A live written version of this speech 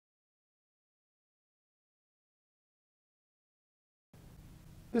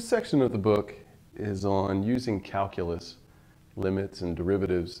This section of the book is on using calculus, limits, and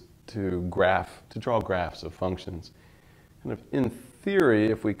derivatives to draw graphs of functions. And in theory,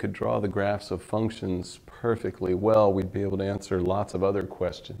 if we could draw the graphs of functions perfectly well, we'd be able to answer lots of other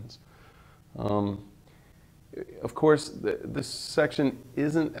questions. Of course, this section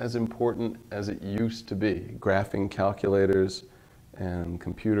isn't as important as it used to be. Graphing calculators and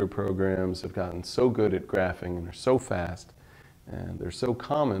computer programs have gotten so good at graphing, and they're so fast, and they're so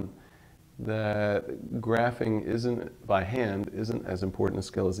common that graphing by hand isn't as important a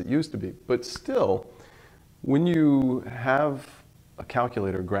skill as it used to be. But still, when you have a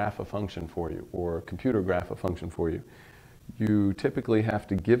calculator graph a function for you, or a computer graph a function for you, you typically have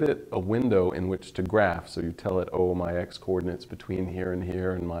to give it a window in which to graph. So you tell it, oh, my x-coordinate's between here and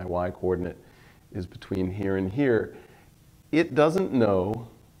here, and my y-coordinate is between here and here. It doesn't know,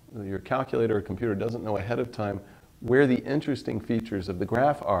 your calculator or computer doesn't know ahead of time where the interesting features of the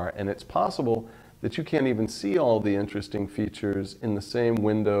graph are. And it's possible that you can't even see all the interesting features in the same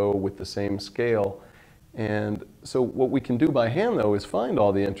window with the same scale. And so what we can do by hand, though, is find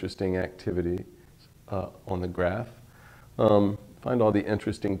all the interesting activity on the graph, find all the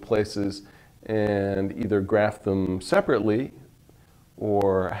interesting places, and either graph them separately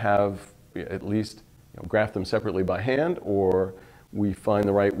or have at least graph them separately by hand, or we find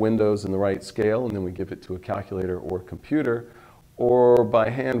the right windows and the right scale and then we give it to a calculator or computer. Or by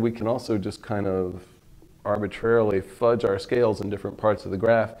hand, we can also just kind of arbitrarily fudge our scales in different parts of the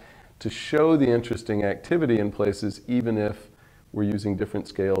graph to show the interesting activity in places, even if we're using different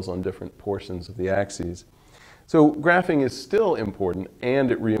scales on different portions of the axes. So graphing is still important,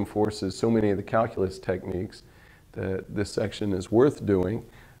 and it reinforces so many of the calculus techniques that this section is worth doing.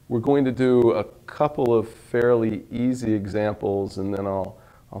 We're going to do a couple of fairly easy examples, and then I'll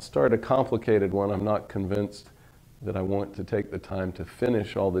start a complicated one. I'm not convinced that I want to take the time to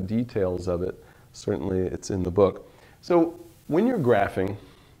finish all the details of it. Certainly it's in the book. So when you're graphing,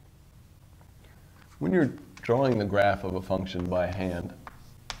 when you're drawing the graph of a function by hand,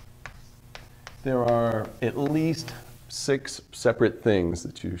 there are at least 6 separate things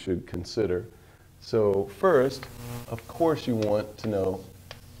that you should consider. So first, of course, you want to know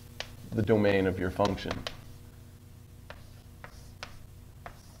the domain of your function,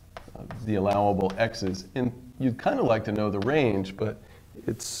 the allowable x's. And you'd kind of like to know the range, but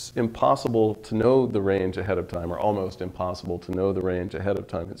it's impossible to know the range ahead of time, or almost impossible to know the range ahead of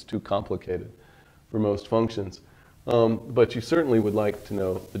time. It's too complicated for most functions. But you certainly would like to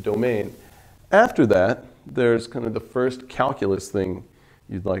know the domain. After that, there's kind of the first calculus thing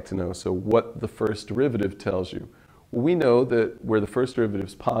you'd like to know. So what the first derivative tells you. Well, we know that where the first derivative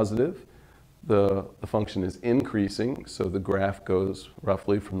is positive, the function is increasing. So the graph goes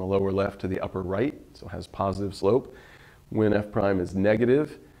roughly from the lower left to the upper right, so it has positive slope. When f prime is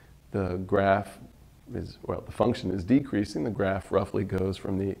negative, the function is decreasing. The graph roughly goes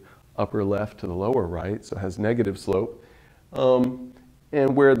from the upper left to the lower right, so it has negative slope.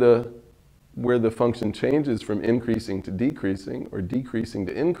 And where the function changes from increasing to decreasing, or decreasing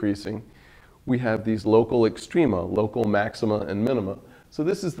to increasing, we have these local extrema, local maxima and minima. So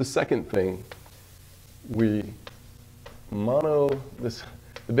this is the second thing. The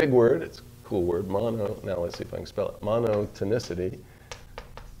big word, it's a cool word, now let's see if I can spell it, monotonicity.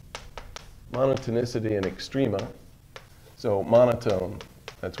 Monotonicity and extrema. So monotone,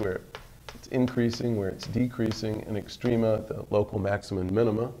 that's where it's increasing, where it's decreasing, and extrema, the local maxima and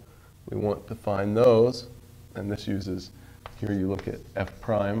minima. We want to find those, and this uses, here you look at f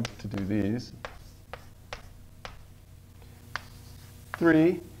prime to do these.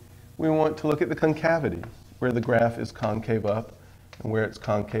 3, we want to look at the concavity, where the graph is concave up and where it's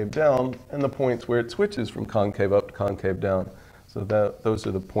concave down, and the points where it switches from concave up to concave down. So those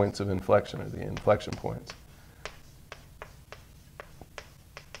are the points of inflection, or the inflection points.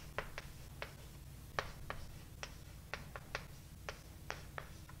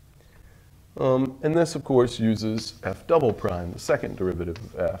 And this, of course, uses f double prime, the second derivative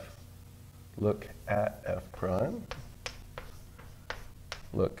of f. Look at f prime.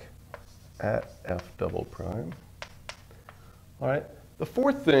 Look at f double prime. All right. The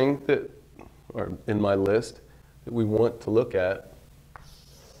fourth thing in my list that we want to look at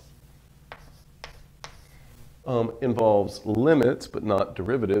involves limits, but not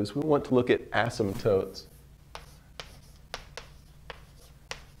derivatives. We want to look at asymptotes.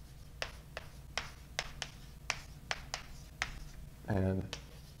 And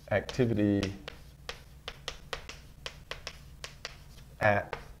activity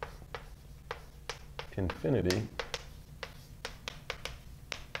at infinity.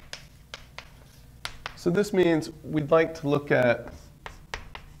 So this means we'd like to look at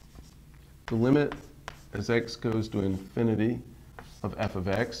the limit as x goes to infinity of f of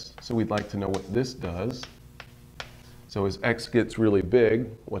x. So we'd like to know what this does. So as x gets really big,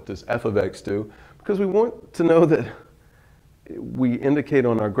 what does f of x do? Because we want to know that we indicate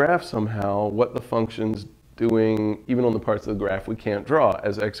on our graph somehow what the function's doing, even on the parts of the graph we can't draw.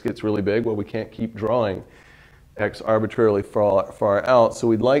 As x gets really big, well, we can't keep drawing x arbitrarily far out. So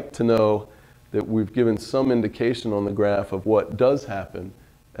we'd like to know that we've given some indication on the graph of what does happen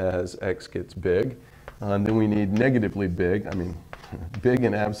as x gets big. And then we need negatively big, I mean, big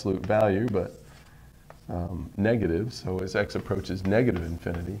in absolute value, but negative. So as x approaches negative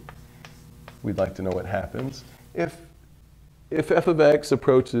infinity, we'd like to know what happens. If f of x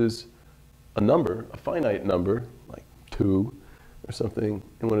approaches a number, a finite number, like 2 or something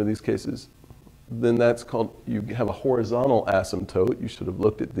in one of these cases, then that's called, you have a horizontal asymptote. You should have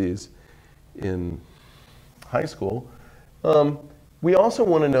looked at these in high school. We also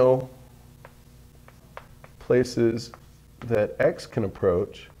want to know places that x can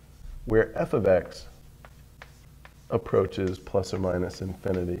approach where f of x approaches plus or minus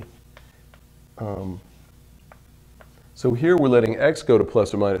infinity. So here we're letting x go to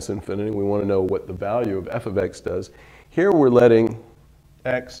plus or minus infinity. We want to know what the value of f of x does. Here we're letting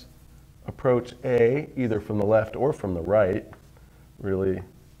x approach a either from the left or from the right, really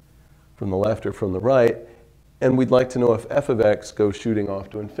from the left or from the right. And we'd like to know if f of x goes shooting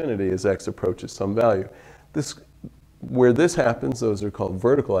off to infinity as x approaches some value. Where this happens, those are called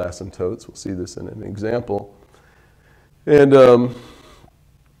vertical asymptotes. We'll see this in an example. And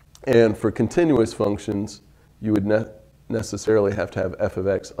for continuous functions, you would necessarily have to have f of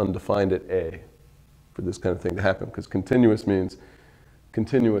x undefined at a for this kind of thing to happen, because continuous means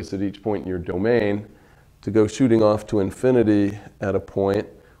continuous at each point in your domain. To go shooting off to infinity at a point,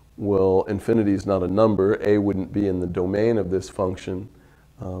 well, infinity is not a number. A wouldn't be in the domain of this function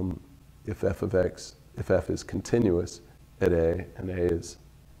if f is continuous at a, and a is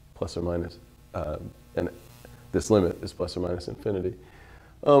plus or minus, and this limit is plus or minus infinity.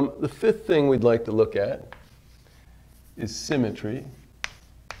 The fifth thing we'd like to look at is symmetry.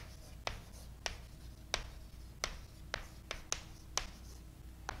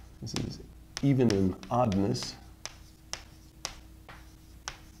 This is even in oddness.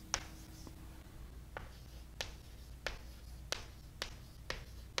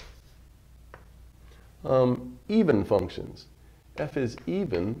 Even functions. F is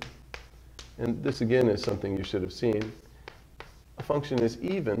even, and this again is something you should have seen. A function is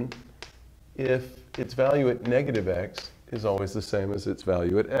even if its value at negative x is always the same as its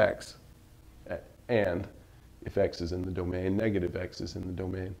value at x. And if x is in the domain, negative x is in the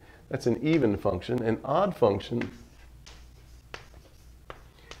domain. That's an even function. An odd function,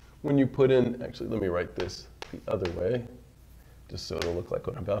 when you put in, actually let me write this the other way, just so it'll look like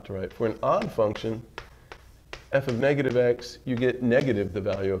what I'm about to write. For an odd function, f of negative x, you get negative the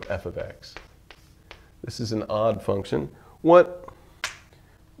value of f of x. This is an odd function. What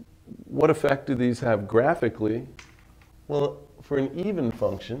effect do these have graphically? Well, for an even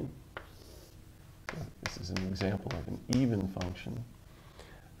function, this is an example of an even function.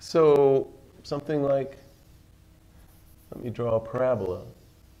 So something like, let me draw a parabola.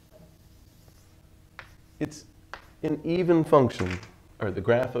 It's an even function, or the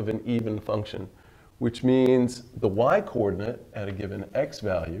graph of an even function, which means the y-coordinate at a given x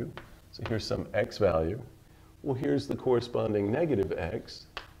value, so here's some x value, well, here's the corresponding negative x,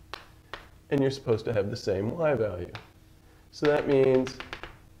 and you're supposed to have the same y value. So that means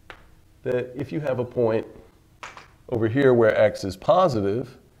that if you have a point over here where x is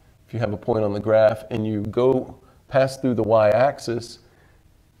positive, if you have a point on the graph and you go pass through the y-axis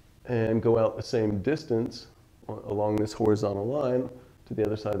and go out the same distance along this horizontal line to the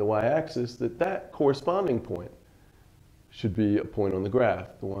other side of the y-axis, that corresponding point should be a point on the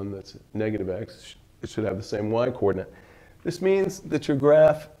graph. The one that's negative x, it should have the same y-coordinate. This means that your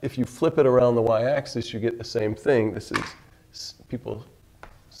graph, if you flip it around the y-axis, you get the same thing. This is, people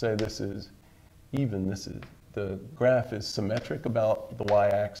say this is even. This is, the graph is symmetric about the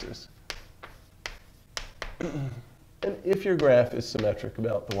y-axis. And if your graph is symmetric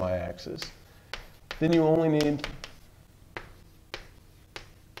about the y-axis, then you only need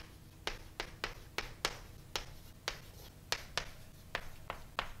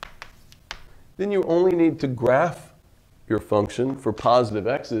to graph your function for positive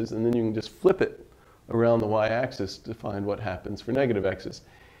x's, and then you can just flip it around the y-axis to find what happens for negative x's.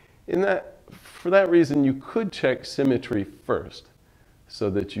 For that reason, you could check symmetry first,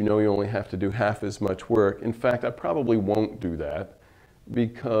 so that you know you only have to do half as much work. In fact, I probably won't do that,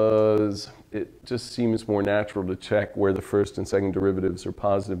 because it just seems more natural to check where the first and second derivatives are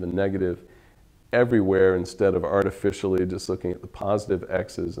positive and negative everywhere instead of artificially just looking at the positive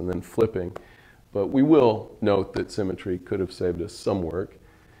x's and then flipping. But we will note that symmetry could have saved us some work.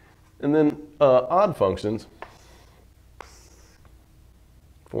 And then odd functions.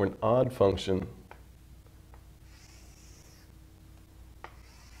 For an odd function,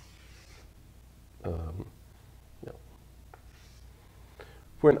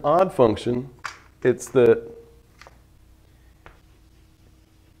 for an odd function, it's that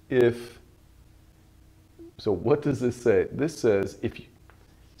so what does this say? This says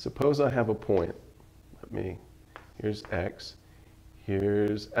suppose I have a point, here's x,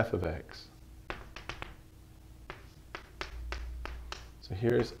 here's f of x. So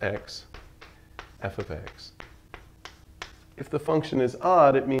here's x, f of x. If the function is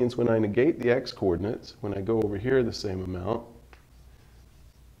odd, it means when I negate the x coordinates, when I go over here the same amount,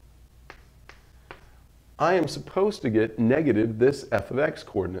 I am supposed to get negative this f of x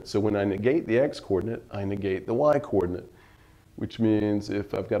coordinate. So when I negate the x coordinate, I negate the y coordinate, which means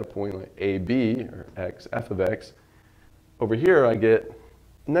if I've got a point like AB, or x, f of x, over here I get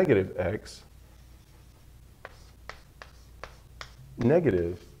negative x,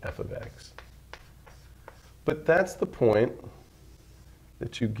 negative f of x. But that's the point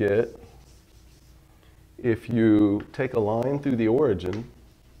that you get if you take a line through the origin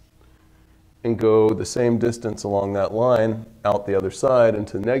and go the same distance along that line out the other side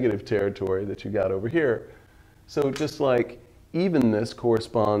into negative territory that you got over here. So just like evenness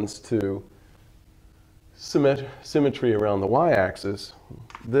corresponds to symmetry around the y-axis,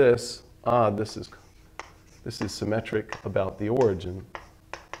 this is symmetric about the origin.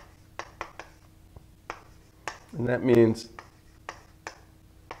 And that means,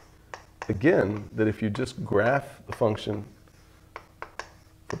 again, that if you just graph the function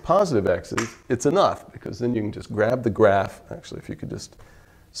for positive x's, it's enough, because then you can just grab the graph. Actually, if you could just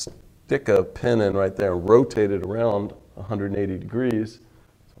stick a pin in right there and rotate it around 180 degrees,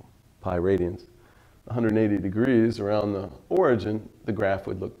 so pi radians, 180 degrees around the origin, the graph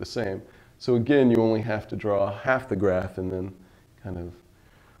would look the same. So again, you only have to draw half the graph and then kind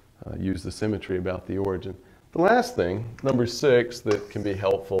of use the symmetry about the origin. The last thing, number 6, that can be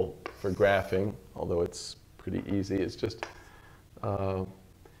helpful for graphing, although it's pretty easy, is just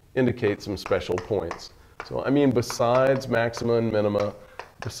indicate some special points. So I mean, besides maxima and minima,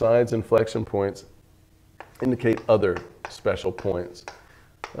 besides inflection points, indicate other special points.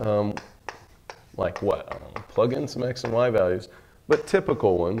 Like what? I don't know, plug in some x and y values, but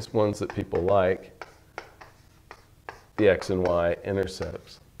typical ones that people like, the x and y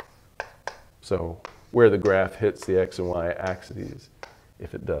intercepts. So where the graph hits the x and y axes,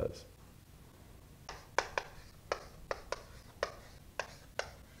 if it does.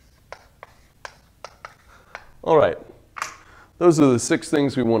 All right, those are the 6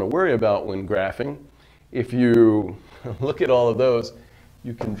 things we want to worry about when graphing. If you look at all of those,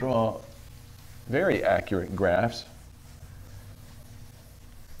 you can draw very accurate graphs.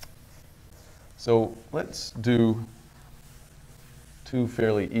 So let's do 2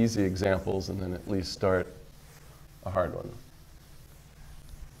 fairly easy examples and then at least start a hard one.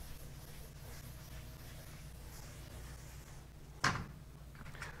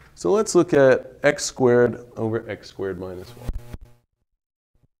 So let's look at x squared over x squared minus 1.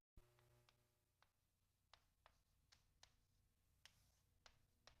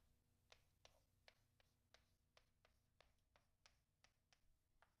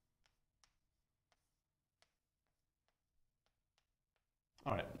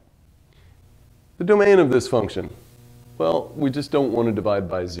 All right. The domain of this function. Well, we just don't want to divide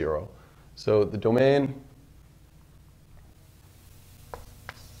by 0. So the domain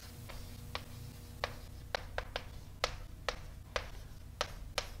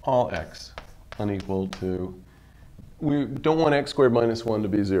all x unequal to, we don't want x squared minus 1 to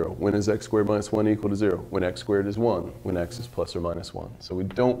be 0. When is x squared minus 1 equal to 0? When x squared is 1, when x is plus or minus 1. So we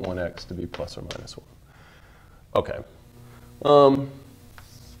don't want x to be plus or minus 1. Okay.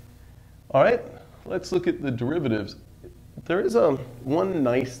 All right, let's look at the derivatives. There is one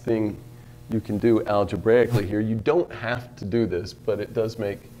nice thing you can do algebraically here. You don't have to do this, but it does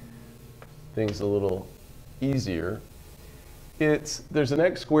make things a little easier. There's an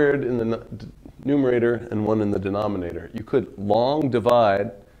x squared in the numerator and 1 in the denominator. You could long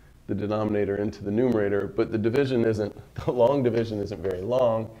divide the denominator into the numerator, but the long division isn't very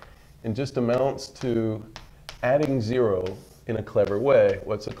long and just amounts to adding 0 in a clever way.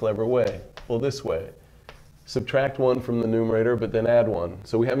 What's a clever way? Well, this way. Subtract 1 from the numerator, but then add 1.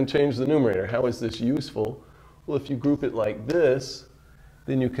 So we haven't changed the numerator. How is this useful? Well, if you group it like this,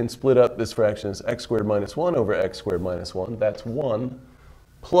 then you can split up this fraction as x squared minus 1 over x squared minus 1. That's 1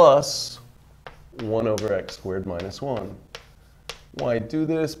 plus 1 over x squared minus 1. Why do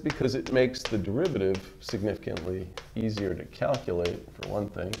this? Because it makes the derivative significantly easier to calculate, for one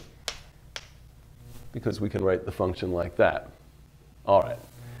thing, because we can write the function like that. All right.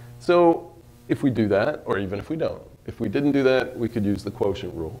 So if we do that, or even if we don't, if we didn't do that, we could use the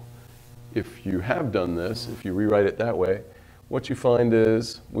quotient rule. If you have done this, if you rewrite it that way, what you find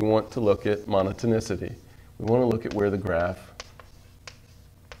is we want to look at monotonicity. We want to look at where the graph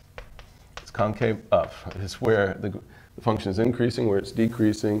is concave up. It's where the function is increasing, where it's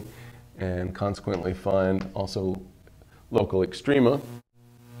decreasing, and consequently find also local extrema.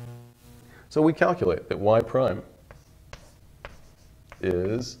 So we calculate that y prime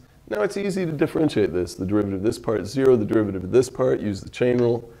is, now it's easy to differentiate this. The derivative of this part is 0, the derivative of this part, use the chain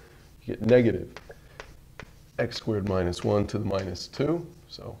rule, you get negative x squared minus 1 to the minus 2.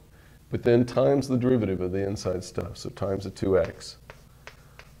 So, but then times the derivative of the inside stuff, so times the 2x.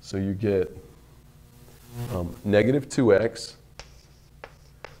 So you get negative 2x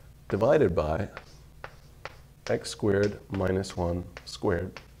divided by x squared minus 1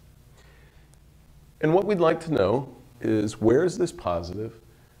 squared. And what we'd like to know is where is this positive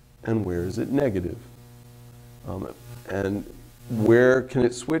and where is it negative? And where can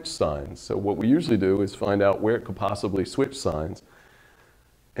it switch signs? So what we usually do is find out where it could possibly switch signs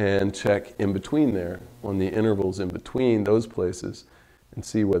and check in between there on the intervals in between those places and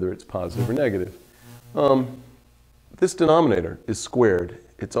see whether it's positive or negative. This denominator is squared.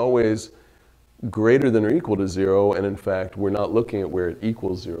 It's always greater than or equal to 0, and in fact we're not looking at where it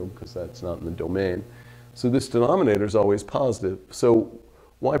equals 0 because that's not in the domain. So this denominator is always positive. So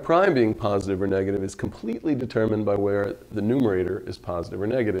y prime being positive or negative is completely determined by where the numerator is positive or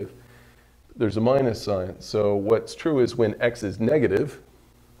negative. There's a minus sign. So what's true is when x is negative,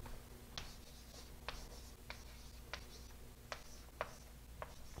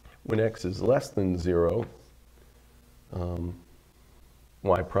 when x is less than 0,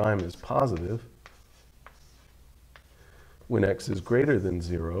 y prime is positive. When x is greater than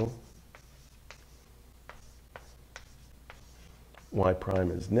 0, y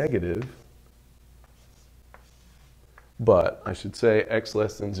prime is negative. But I should say x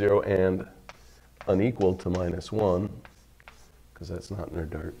less than 0 and unequal to minus 1, because that's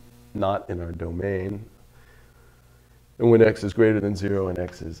not in our domain. And when x is greater than 0 and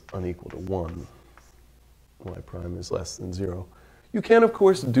x is unequal to 1, y prime is less than 0. You can, of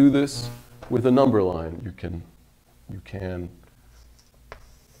course, do this with a number line. You can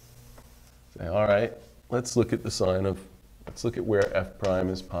say, all right, let's look at the sign of, let's look at where f prime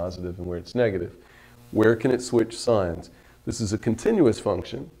is positive and where it's negative. Where can it switch signs? This is a continuous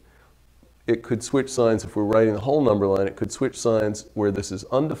function. It could switch signs, if we're writing the whole number line, it could switch signs where this is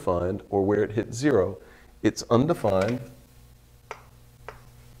undefined or where it hits 0. It's undefined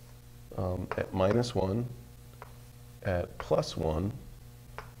at minus 1, at plus 1,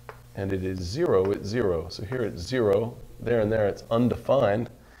 and it is 0 at 0. So here it's 0, there and there it's undefined.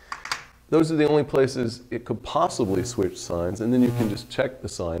 Those are the only places it could possibly switch signs, and then you can just check the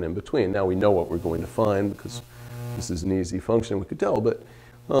sign in between. Now we know what we're going to find because this is an easy function, we could tell, but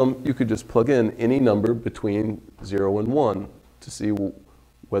you could just plug in any number between 0 and 1 to see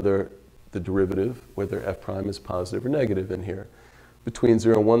whether the derivative, whether f prime is positive or negative in here. Between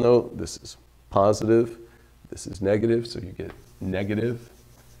 0 and 1, though, this is positive, this is negative, so you get negative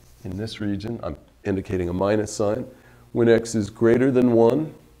in this region. I'm indicating a minus sign. When x is greater than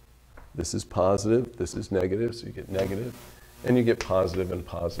 1, this is positive, this is negative, so you get negative, and you get positive and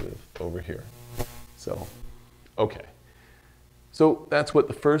positive over here. So, okay. So that's what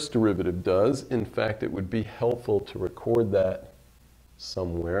the first derivative does. In fact, it would be helpful to record that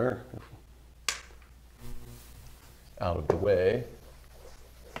somewhere out of the way.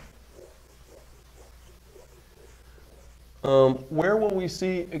 Where will we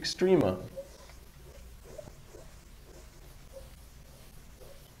see extrema?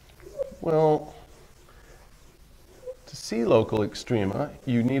 Well, to see local extrema,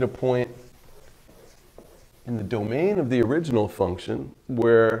 you need a point in the domain of the original function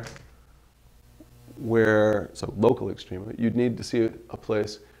where so local extrema, you'd need to see a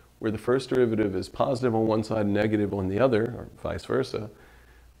place where the first derivative is positive on one side and negative on the other, or vice versa,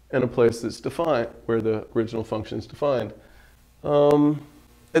 and a place that's defined, where the original function is defined,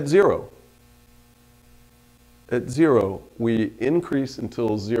 at 0. At 0, we increase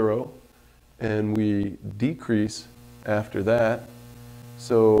until 0, and we decrease after that.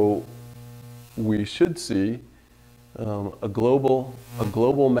 So we should see a global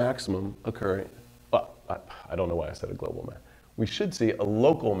maximum occurring. Well, I don't know why I said a global maximum. We should see a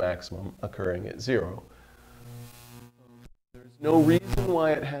local maximum occurring at 0. There's No reason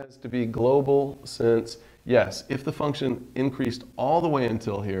why it has to be global, since, yes, if the function increased all the way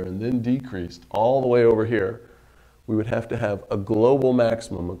until here and then decreased all the way over here, we would have to have a global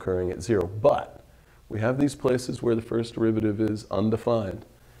maximum occurring at 0. But we have these places where the first derivative is undefined.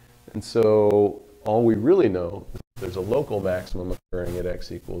 And so all we really know is that there's a local maximum occurring at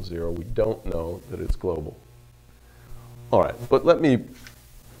x equals 0. We don't know that it's global. All right, but let me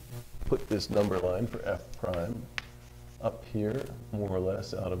put this number line for f prime up here, more or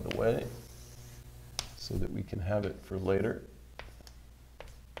less out of the way, so that we can have it for later.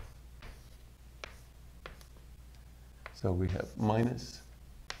 So we have minus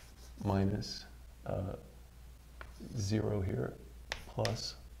 0 here,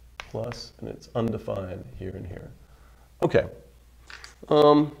 plus, and it's undefined here and here. Okay.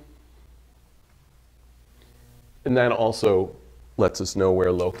 And that also lets us know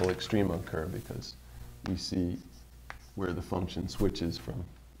where local extrema occur, because we see where the function switches from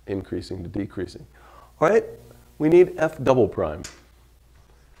increasing to decreasing. All right, we need f double prime.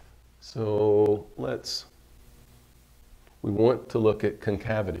 So we want to look at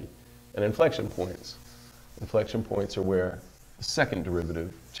concavity and inflection points. Inflection points are where the second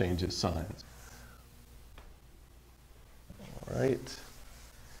derivative changes signs. All right,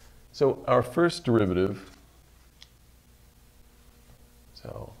 so our first derivative,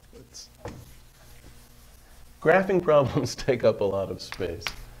 graphing problems take up a lot of space,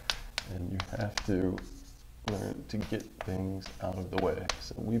 and you have to learn to get things out of the way.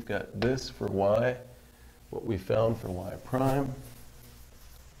 So we've got this for y, what we found for y prime.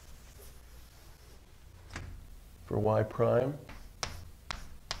 For y prime,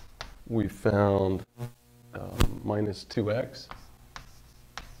 we found minus 2x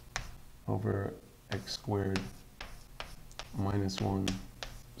over x squared minus 1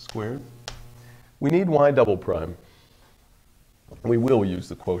 squared. We need y double prime. We will use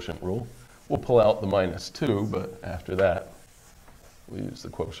the quotient rule. We'll pull out the minus 2, but after that, we'll use the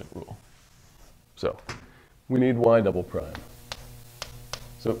quotient rule. So we need y double prime.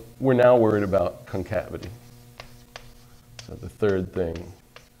 So we're now worried about concavity. So the third thing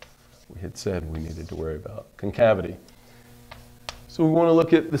we had said we needed to worry about, concavity. So we want to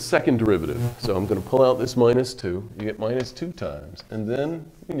look at the second derivative. So I'm going to pull out this minus 2. You get minus 2 times. And then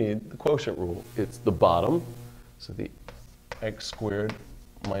we need the quotient rule. It's the bottom, so the x squared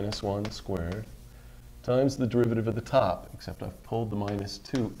minus 1 squared, times the derivative of the top, except I've pulled the minus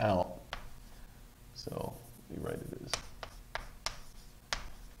 2 out. So let me write it as.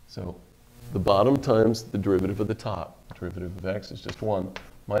 So the bottom times the derivative of the top. The derivative of x is just 1,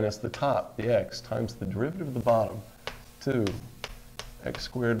 minus the top, the x, times the derivative of the bottom, 2. X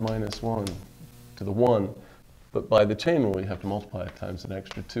squared minus 1 to the 1, but by the chain rule you have to multiply it times an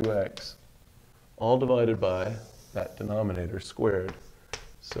extra 2x, all divided by that denominator squared.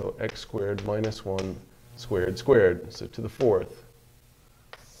 So x squared minus 1 squared squared, so to the 4th.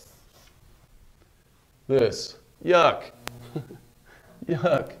 This, yuck,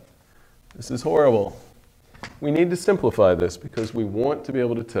 yuck, this is horrible. We need to simplify this because we want to be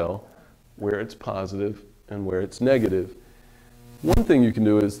able to tell where it's positive and where it's negative. One thing you can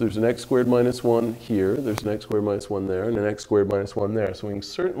do is there's an x squared minus 1 here, there's an x squared minus 1 there, and an x squared minus 1 there. So we can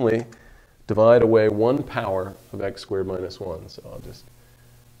certainly divide away 1 power of x squared minus 1. So I'll just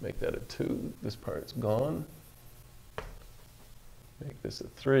make that a 2. This part's gone. Make this a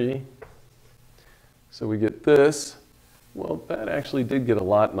 3. So we get this. Well, that actually did get a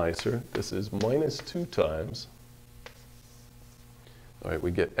lot nicer. This is minus 2 times. All right, we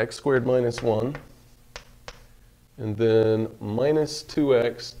get x squared minus 1. And then minus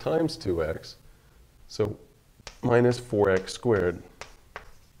 2x times 2x, so minus 4x squared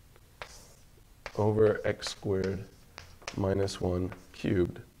over x squared minus 1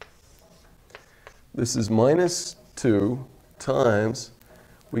 cubed. This is minus 2 times,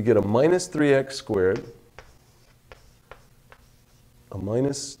 we get a minus 3x squared, a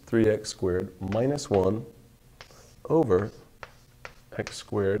minus 3x squared minus 1 over x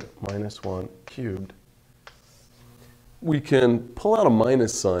squared minus 1 cubed. We can pull out a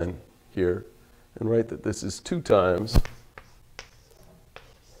minus sign here and write that this is 2 times.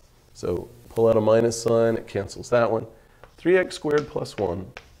 So pull out a minus sign, it cancels that one. 3x squared plus 1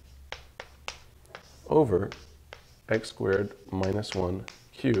 over x squared minus 1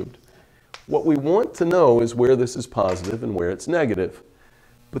 cubed. What we want to know is where this is positive and where it's negative.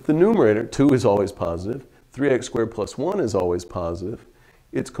 But the numerator, 2 is always positive, 3x squared plus 1 is always positive.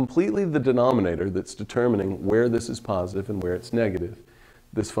 It's completely the denominator that's determining where this is positive and where it's negative.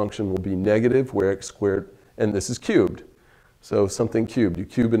 This function will be negative where x squared, and this is cubed. So something cubed. You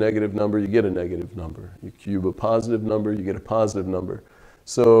cube a negative number, you get a negative number. You cube a positive number, you get a positive number.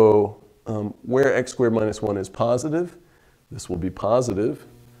 So where x squared minus 1 is positive, this will be positive.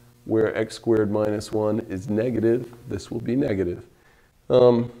 Where x squared minus 1 is negative, this will be negative.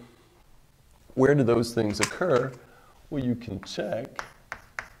 Where do those things occur? Well, you can check.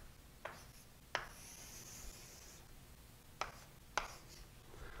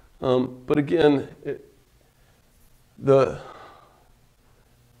 But again, the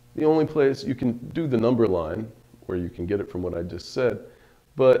only place you can do the number line, where you can get it from what I just said,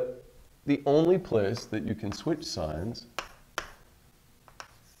 but the only place that you can switch signs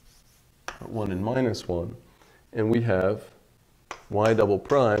are 1 and minus 1, and we have y double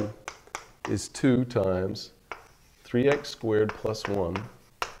prime is 2 times 3x squared plus 1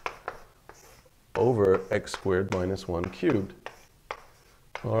 over x squared minus 1 cubed.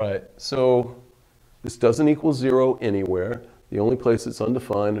 All right, so this doesn't equal 0 anywhere. The only place it's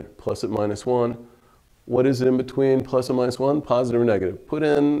undefined, plus and minus 1. What is it in between plus and minus 1? Positive or negative? Put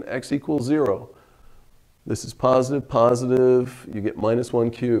in x equals 0. This is positive, positive. You get minus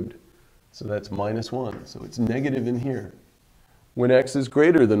 1 cubed. So that's minus 1. So it's negative in here. When x is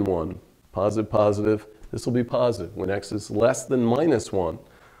greater than 1, positive, positive, this will be positive. When x is less than minus 1,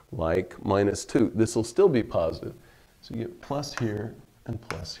 like minus 2, this will still be positive. So you get plus here and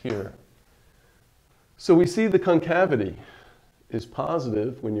plus here. So we see the concavity is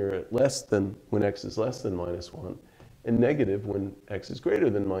positive when you're at when x is less than minus 1, and negative when x is greater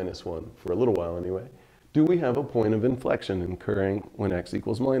than minus 1, for a little while anyway. Do we have a point of inflection occurring when x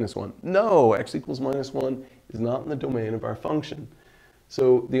equals minus 1? No, x equals minus 1 is not in the domain of our function.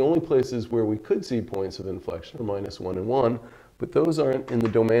 So the only places where we could see points of inflection are minus 1 and 1, but those aren't in the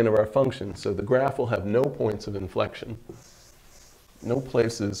domain of our function. So the graph will have no points of inflection. No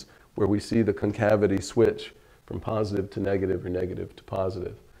places where we see the concavity switch from positive to negative or negative to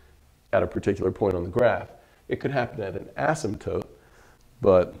positive at a particular point on the graph. It could happen at an asymptote,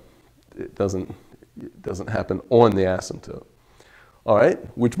 but it doesn't happen on the asymptote. All right,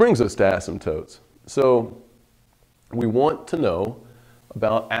 which brings us to asymptotes. So we want to know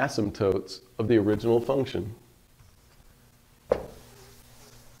about asymptotes of the original function.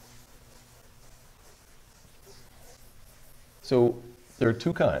 So there are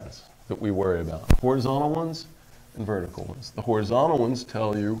two kinds that we worry about, horizontal ones and vertical ones. The horizontal ones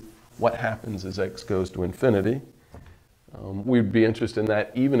tell you what happens as x goes to infinity. We'd be interested in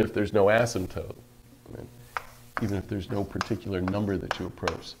that even if there's no asymptote, even if there's no particular number that you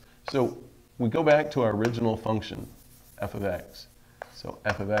approach. So we go back to our original function, f of x. So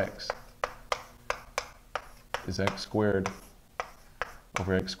f of x is x squared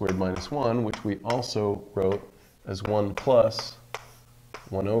over x squared minus 1, which we also wrote as 1 plus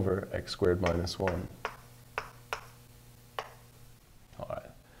 1 over x squared minus 1. All right.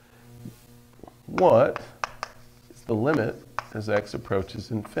 What is the limit as x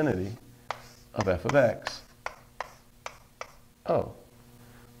approaches infinity of f of x? Oh,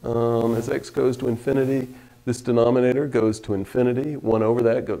 as x goes to infinity, this denominator goes to infinity. 1 over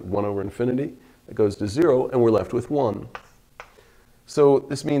that, 1 over infinity, that goes to 0, and we're left with 1. So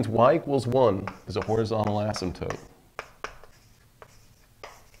this means y equals 1 is a horizontal asymptote.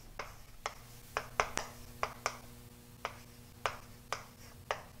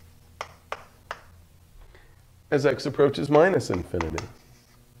 As x approaches minus infinity,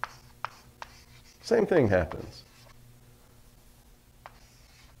 same thing happens.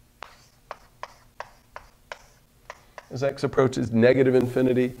 As x approaches negative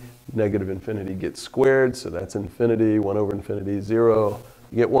infinity gets squared, so that's infinity, 1 over infinity, 0.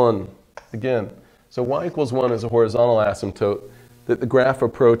 You get 1 again. So y equals 1 is a horizontal asymptote that the graph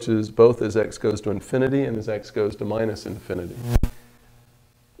approaches both as x goes to infinity and as x goes to minus infinity.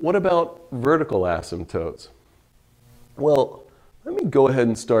 What about vertical asymptotes? Well, let me go ahead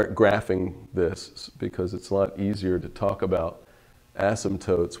and start graphing this because it's a lot easier to talk about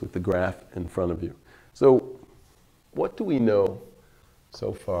asymptotes with the graph in front of you. So what do we know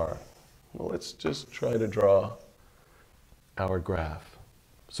so far? Well, let's just try to draw our graph,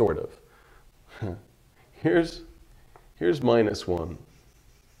 sort of. Here's minus 1,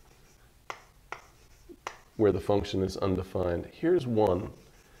 where the function is undefined. Here's 1,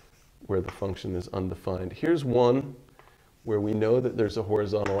 where the function is undefined. Here's 1, where we know that there's a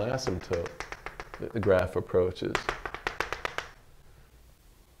horizontal asymptote that the graph approaches.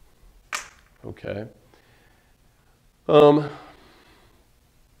 Okay.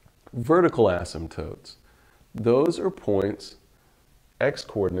 Vertical asymptotes. Those are points,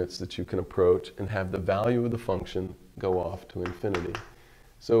 x-coordinates that you can approach and have the value of the function go off to infinity.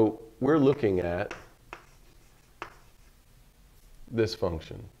 So we're looking at this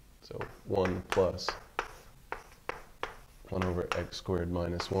function. So 1 plus 1 over x squared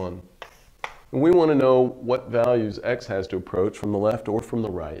minus 1. And we want to know what values x has to approach from the left or from the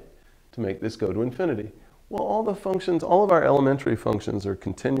right to make this go to infinity. Well, all the functions, all of our elementary functions are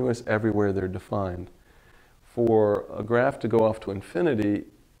continuous everywhere they're defined. For a graph to go off to infinity,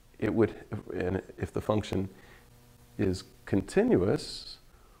 it would, and if the function is continuous,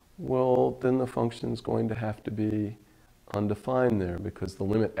 well, then the function is going to have to be undefined there, because the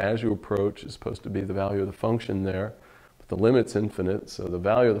limit as you approach is supposed to be the value of the function there. But the limit's infinite, so the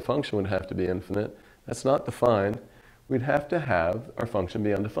value of the function would have to be infinite. That's not defined. We'd have to have our function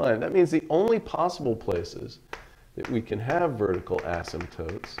be undefined. That means the only possible places that we can have vertical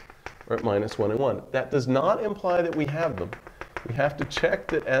asymptotes are at minus 1 and 1. That does not imply that we have them. We have to check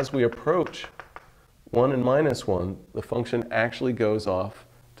that as we approach 1 and minus 1, the function actually goes off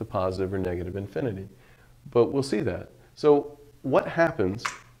to positive or negative infinity. But we'll see that. So what happens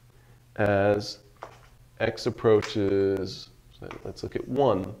as x approaches, let's look at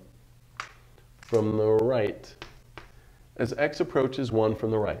 1 from the right. As x approaches 1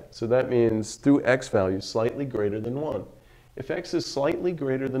 from the right. So that means through x value slightly greater than 1. If x is slightly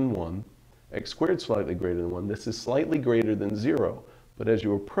greater than 1, x squared slightly greater than 1, this is slightly greater than 0. But as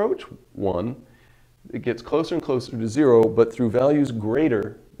you approach 1, it gets closer and closer to 0, but through values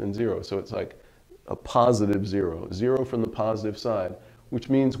greater than 0. So it's like a positive 0, 0 from the positive side, which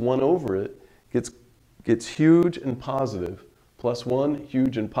means 1 over it gets huge and positive. Plus 1,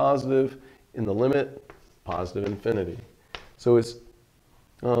 huge and positive, in the limit, positive infinity. So it's,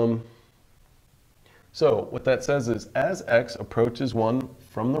 so what that says is, as x approaches 1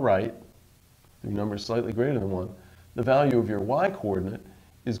 from the right, through numbers slightly greater than 1, the value of your y-coordinate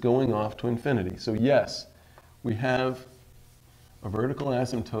is going off to infinity. So yes, we have a vertical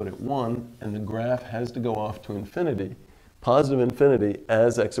asymptote at 1, and the graph has to go off to infinity, positive infinity,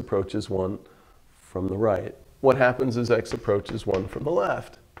 as x approaches 1 from the right. What happens as x approaches 1 from the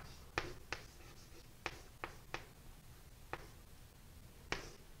left?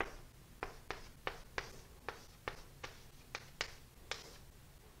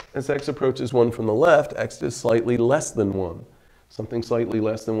 As x approaches 1 from the left, x is slightly less than 1. Something slightly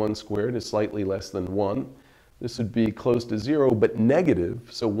less than 1 squared is slightly less than 1. This would be close to 0, but negative.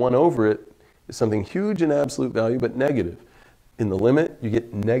 So 1 over it is something huge in absolute value, but negative. In the limit, you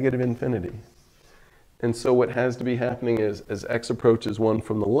get negative infinity. And so what has to be happening is, as x approaches 1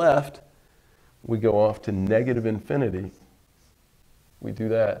 from the left, we go off to negative infinity. We do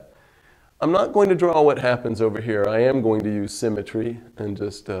that. I'm not going to draw what happens over here. I am going to use symmetry and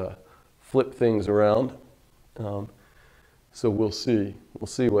just flip things around. So we'll see. We'll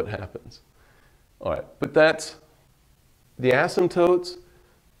see what happens. All right, but that's the asymptotes.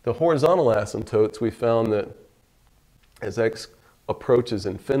 The horizontal asymptotes, we found that as x approaches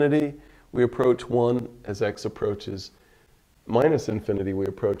infinity, we approach 1. As x approaches minus infinity, we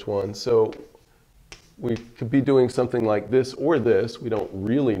approach 1. So we could be doing something like this or this. We don't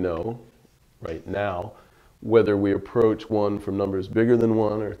really know right now whether we approach 1 from numbers bigger than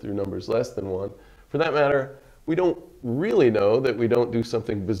 1 or through numbers less than 1. For that matter, we don't really know that we don't do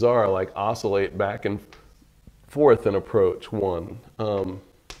something bizarre like oscillate back and forth and approach 1. I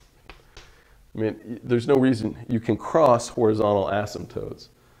mean, there's no reason you can cross horizontal asymptotes.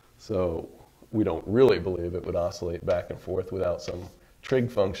 So we don't really believe it would oscillate back and forth without some trig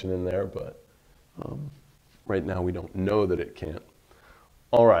function in there, but right now we don't know that it can't.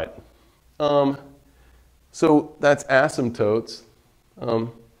 All right. So that's asymptotes.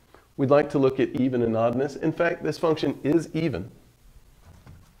 We'd like to look at even and oddness. In fact, this function is even.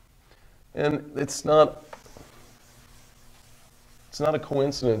 And it's not a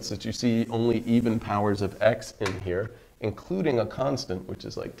coincidence that you see only even powers of x in here, including a constant, which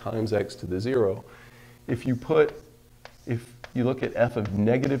is like times x to the 0. If you look at f of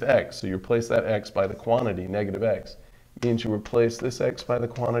negative x, so you replace that x by the quantity negative x, means you replace this x by the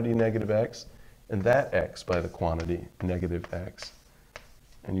quantity negative x, and that x by the quantity negative x,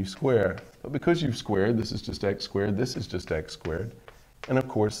 and you square. But because you've squared, this is just x squared, this is just x squared, and of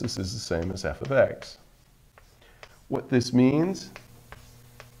course this is the same as f of x. What this means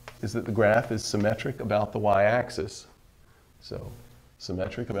is that the graph is symmetric about the y-axis. So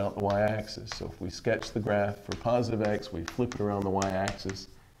symmetric about the y-axis. So if we sketch the graph for positive x, we flip it around the y-axis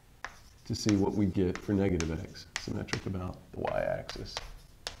to see what we get for negative x. Symmetric about the y-axis.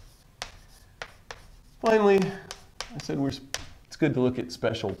 Finally, I said it's good to look at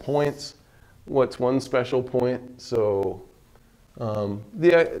special points. What's one special point? So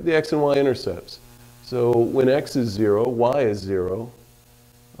the x and y intercepts. So when x is 0, y is 0.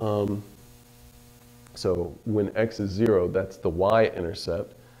 So when x is 0, that's the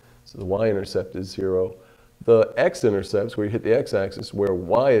y-intercept. So the y-intercept is 0. The x-intercepts, where you hit the x-axis, where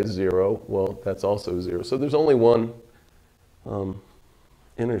y is 0, well, that's also 0. So there's only one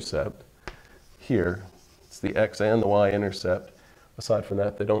intercept here. It's the x and the y-intercept. Aside from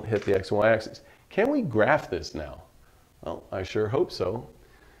that, they don't hit the x and y-axis. Can we graph this now? Well, I sure hope so.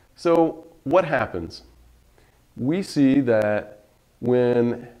 So what happens? We see that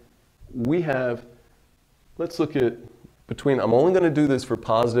when we have, let's look at between, I'm only going to do this for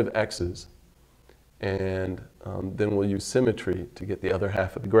positive x's, and then we'll use symmetry to get the other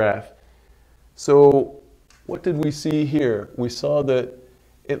half of the graph. So what did we see here? We saw that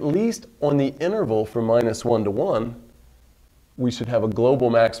at least on the interval from -1 to 1, we should have a global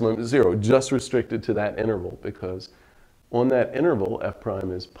maximum of 0, just restricted to that interval, because on that interval, f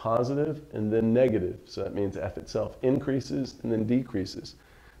prime is positive and then negative. So that means f itself increases and then decreases.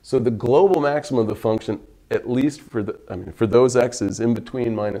 So the global maximum of the function, at least for for those x's in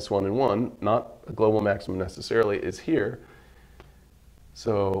between -1 and 1, not a global maximum necessarily, is here.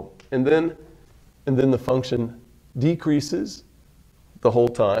 So, and then the function decreases the whole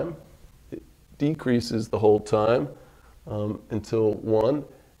time. It decreases the whole time until 1.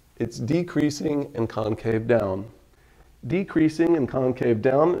 It's decreasing and concave down. Decreasing and concave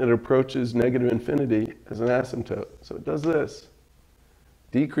down, it approaches negative infinity as an asymptote. So it does this.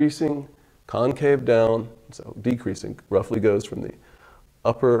 Decreasing, concave down. So decreasing roughly goes from the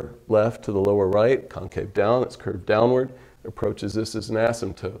upper left to the lower right. Concave down, it's curved downward. It approaches this as an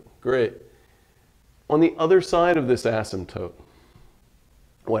asymptote. Great. On the other side of this asymptote,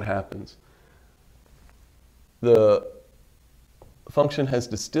 what happens? The function has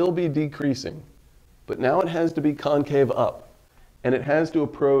to still be decreasing, but now it has to be concave up, and it has to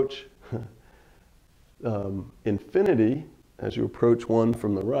approach infinity as you approach 1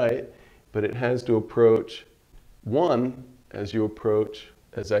 from the right, but it has to approach 1 as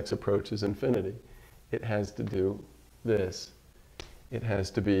x approaches infinity. It has to do this. It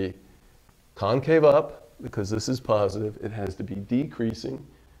has to be concave up, because this is positive. It has to be decreasing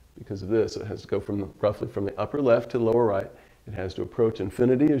because of this. It has to go from roughly from the upper left to the lower right. It has to approach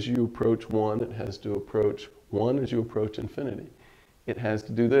infinity as you approach 1. It has to approach 1 as you approach infinity. It has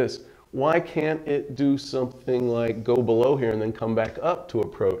to do this. Why can't it do something like go below here and then come back up to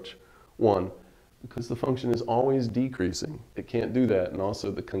approach 1? Because the function is always decreasing. It can't do that, and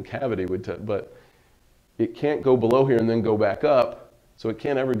also the concavity would, but it can't go below here and then go back up, so it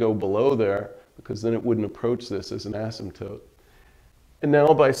can't ever go below there, because then it wouldn't approach this as an asymptote. And now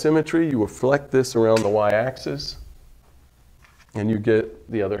by symmetry, you reflect this around the y-axis, and you get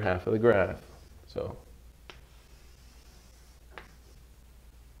the other half of the graph. So,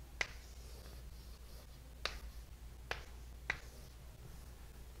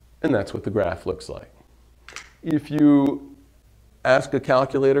 and that's what the graph looks like. If you ask a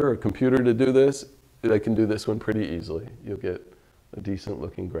calculator or a computer to do this, they can do this one pretty easily. You'll get a decent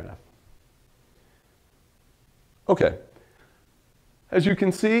looking graph. Okay. As you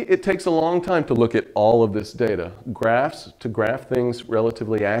can see, it takes a long time to look at all of this data. To graph things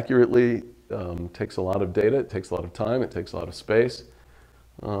relatively accurately takes a lot of data, it takes a lot of time, it takes a lot of space.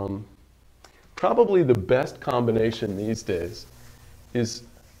 Probably the best combination these days is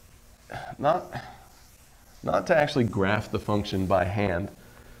not to actually graph the function by hand,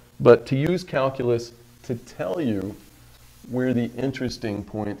 but to use calculus to tell you where the interesting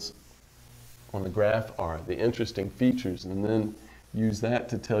points on the graph are, the interesting features, and then use that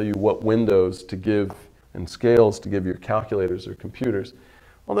to tell you what windows to give and scales to give your calculators or computers.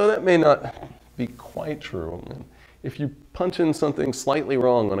 Although that may not be quite true. If you punch in something slightly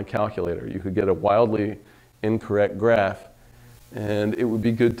wrong on a calculator, you could get a wildly incorrect graph, and it would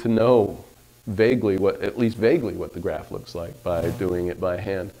be good to know vaguely at least vaguely what the graph looks like by doing it by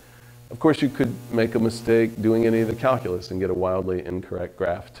hand. Of course, you could make a mistake doing any of the calculus and get a wildly incorrect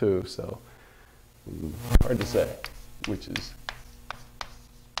graph too, so hard to say which is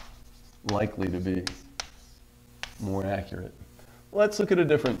likely to be more accurate. Let's look at a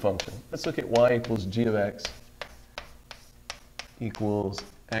different function. Let's look at y equals g of x equals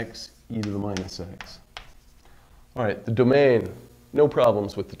x e to the minus x. All right, the domain, no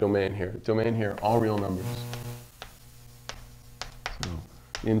problems with the domain here. Domain here, all real numbers. So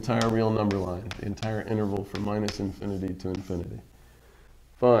the entire real number line, the entire interval from minus infinity to infinity.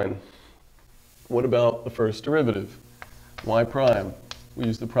 Fine. What about the first derivative? Y prime. We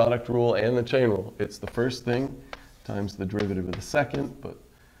use the product rule and the chain rule. It's the first thing times the derivative of the second, but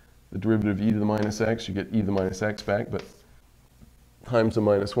the derivative of e to the minus x, you get e to the minus x back, but times the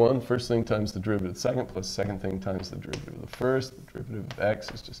minus 1. First thing times the derivative of the second, plus second thing times the derivative of the first. The derivative of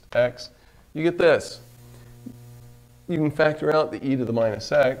x is just x. you get this. You can factor out the e to the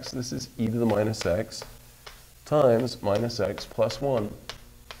minus x. This is e to the minus x times minus x plus 1.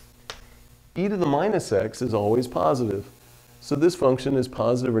 E to the minus x is always positive. So this function is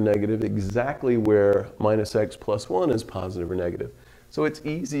positive or negative exactly where minus x plus 1 is positive or negative. So it's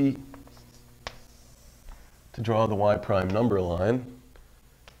easy to draw the y prime number line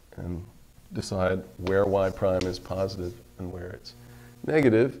and decide where y prime is positive and where it's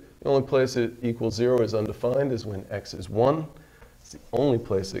negative. The only place it equals 0 is undefined is when x is 1. It's the only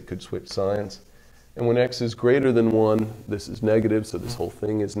place it could switch signs. And when x is greater than 1, this is negative, so this whole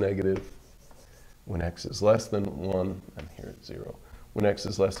thing is negative. When x is less than 1, and here it's 0. When x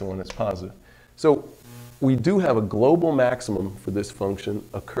is less than 1, it's positive. So we do have a global maximum for this function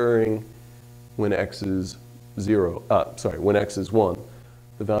occurring when x is 0. When x is 1.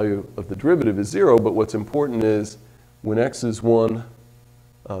 The value of the derivative is 0, but what's important is when x is 1,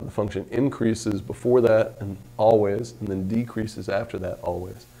 the function increases before that and always, and then decreases after that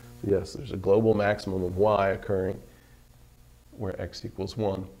always. So yes, there's a global maximum of y occurring where x equals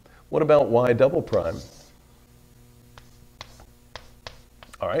 1. What about y double prime?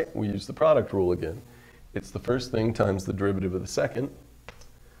 All right, we use the product rule again. It's the first thing times the derivative of the second.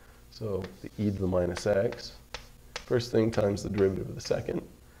 So the e to the minus x. First thing times the derivative of the second,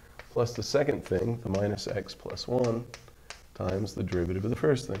 plus the second thing, the minus x plus 1, times the derivative of the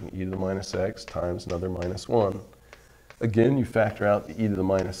first thing, e to the minus x times another minus 1. Again, you factor out the e to the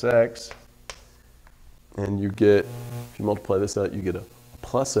minus x, and you get, if you multiply this out, you get a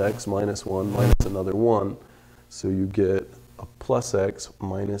plus x minus 1 minus another 1. So you get a plus x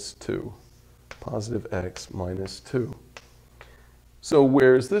minus 2, positive x minus 2. So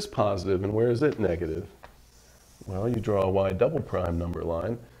where is this positive and where is it negative? Well, you draw a y double prime number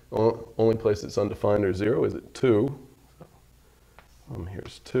line. Only place it's undefined or 0 is at 2.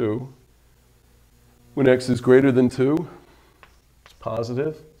 Here's 2. When x is greater than 2, it's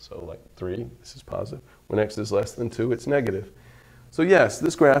positive. So like 3, this is positive. When x is less than 2, it's negative. So yes,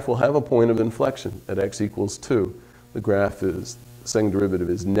 this graph will have a point of inflection at x equals 2. The graph is, the second derivative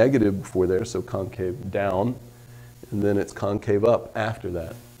is negative before there, so concave down. And then it's concave up after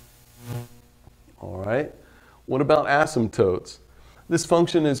that. All right. What about asymptotes? This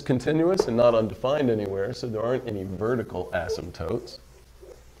function is continuous and not undefined anywhere, so there aren't any vertical asymptotes.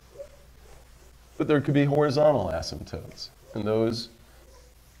 But there could be horizontal asymptotes, and those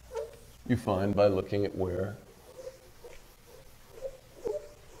you find by looking at where,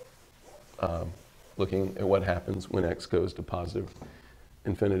 looking at what happens when x goes to positive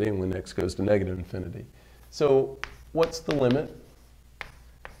infinity and when x goes to negative infinity. So what's the limit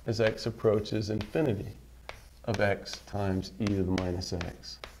as x approaches infinity of x times e to the minus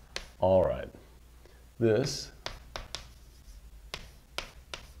x? All right. There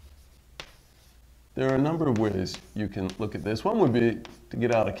are a number of ways you can look at this. One would be to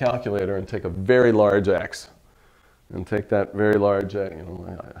get out a calculator and take a very large x. And take that very large x,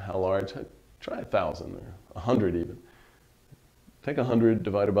 how large? Try 1,000 or 100 even. Take 100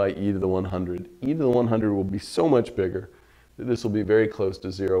 divided by e to the 100. E to the 100 will be so much bigger that this will be very close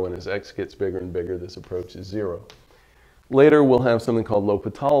to 0, and as x gets bigger and bigger, this approaches 0. Later, we'll have something called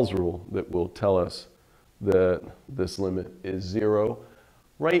L'Hopital's rule that will tell us that this limit is 0.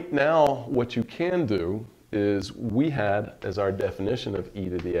 Right now, what you can do is we had as our definition of e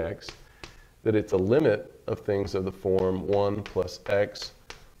to the x that it's a limit of things of the form 1 plus x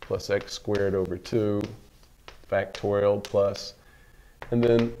squared over 2 factorial plus, and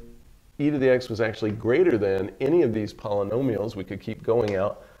then e to the x was actually greater than any of these polynomials. We could keep going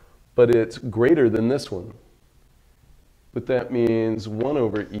out, but it's greater than this one. But that means 1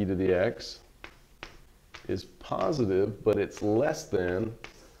 over e to the x is positive, but it's less than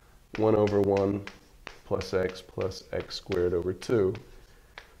 1 over 1 plus x squared over 2.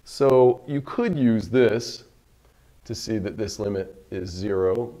 So you could use this to see that this limit is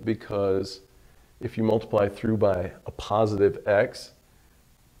 0, because if you multiply through by a positive x,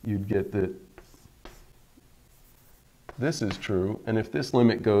 you'd get that this is true. And if this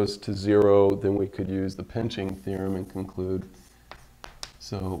limit goes to 0, then we could use the pinching theorem and conclude.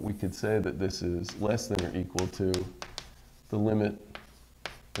 So we could say that this is less than or equal to the limit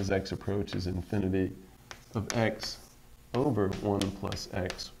as x approaches infinity of x over 1 plus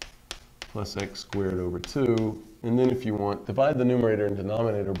x squared over 2. And then if you want, divide the numerator and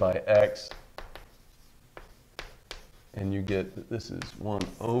denominator by x, and you get that this is 1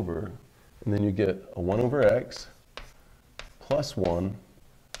 over, and then you get a 1 over x plus 1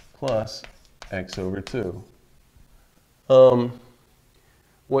 plus x over 2.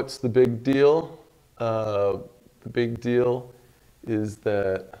 What's the big deal? The big deal is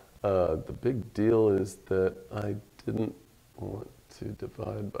that The big deal is that I didn't want to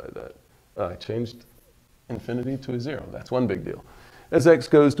divide by that. I changed infinity to a 0. That's one big deal. As x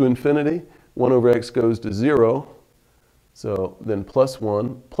goes to infinity, 1 over x goes to 0. So then plus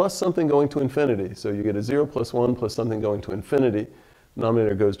 1 plus something going to infinity. So you get a 0 plus 1 plus something going to infinity.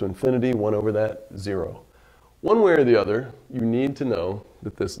 Denominator goes to infinity, 1 over that, 0. One way or the other, you need to know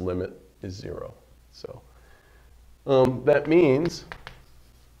that this limit is 0. So that means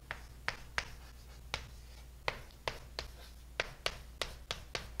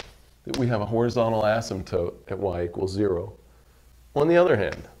that we have a horizontal asymptote at y equals 0. On the other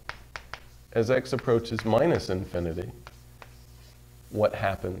hand, as x approaches minus infinity, what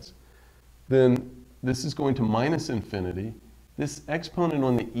happens? Then this is going to minus infinity. This exponent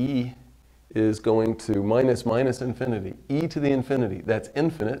on the e is going to minus infinity. E to the infinity, that's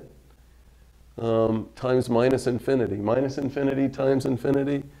infinite, times minus infinity. Minus infinity times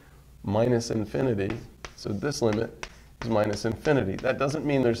infinity, minus infinity. So this limit is minus infinity. That doesn't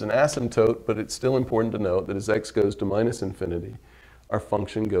mean there's an asymptote, but it's still important to note that as x goes to minus infinity, our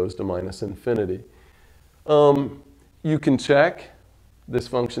function goes to minus infinity. You can check. This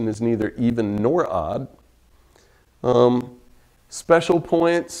function is neither even nor odd. Special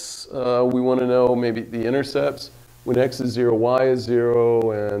points, we want to know maybe the intercepts. When x is 0, y is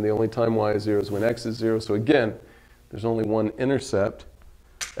 0, and the only time y is 0 is when x is 0. So again, there's only one intercept,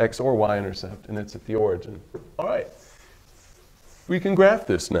 x or y intercept, and it's at the origin. All right, we can graph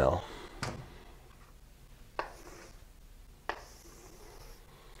this now.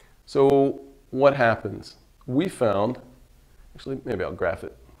 So what happens? We found, actually maybe I'll graph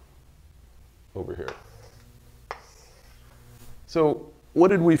it over here. So what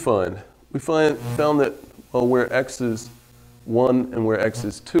did we find? We found that, well, where x is 1 and where x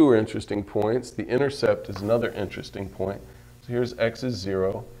is 2 are interesting points. The intercept is another interesting point. So here's x is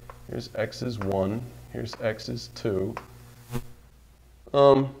 0, here's x is 1, here's x is 2.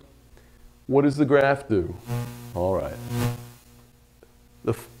 What does the graph do? All right.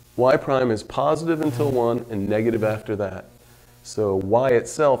 The y prime is positive until 1 and negative after that. So y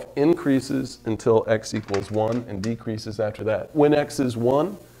itself increases until x equals 1 and decreases after that. When x is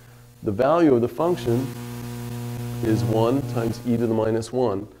 1, the value of the function is 1 times e to the minus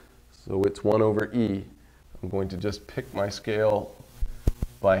 1. So it's 1 over e. I'm going to just pick my scale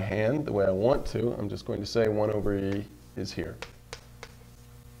by hand the way I want to. I'm just going to say 1 over e is here.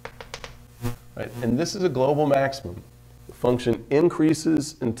 Right? And this is a global maximum. The function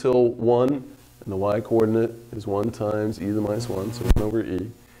increases until 1, and the y-coordinate is 1 times e to the minus 1, so 1 over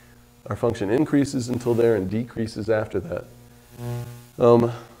e. Our function increases until there and decreases after that.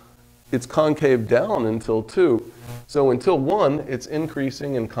 It's concave down until 2. So until 1, it's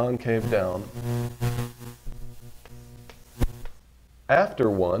increasing and concave down. After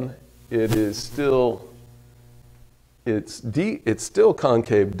 1, it's still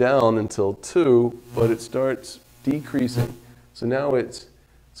concave down until 2, but it starts decreasing. So now it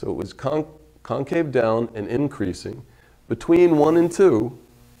was concave down and increasing. Between 1 and 2,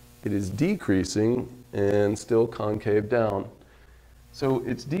 it is decreasing and still concave down. So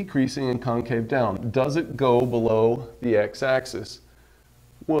it's decreasing and concave down. Does it go below the x-axis?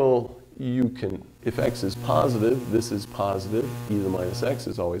 Well, you can, if x is positive, this is positive, e to the minus x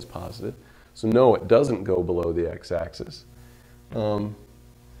is always positive. So no, it doesn't go below the x-axis.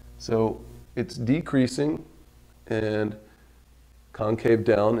 So it's decreasing and concave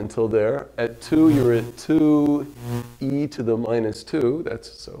down until there. At 2, you're at 2 e to the minus 2.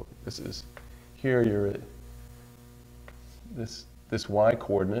 So this is, here you're at this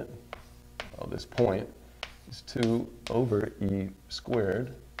y-coordinate, this point, is 2 over e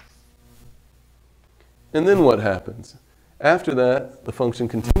squared. And then what happens? After that, the function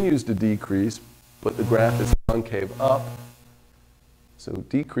continues to decrease, but the graph is concave up. So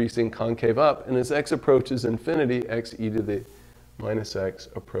decreasing, concave up, and as x approaches infinity, x e to the minus x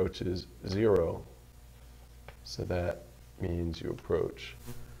approaches 0. So that means you approach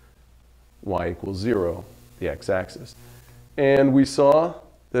y equals 0, the x-axis. And we saw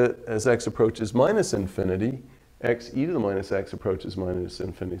that as x approaches minus infinity, x e to the minus x approaches minus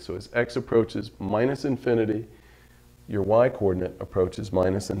infinity. So as x approaches minus infinity, your y-coordinate approaches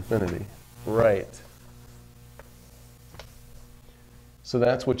minus infinity. Right. So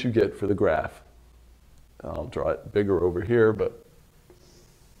that's what you get for the graph. I'll draw it bigger over here, but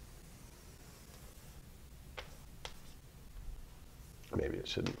maybe it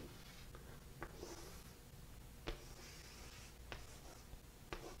shouldn't.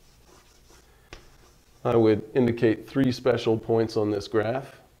 I would indicate 3 special points on this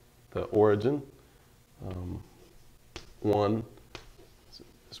graph. The origin, 1,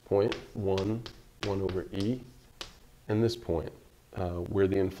 this point, 1 over e, and this point, where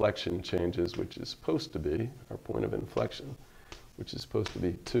the inflection changes, which is supposed to be, our point of inflection, which is supposed to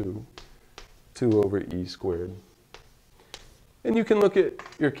be 2 over e squared. And you can look at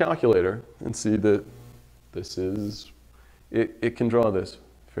your calculator and see that this is, it can draw this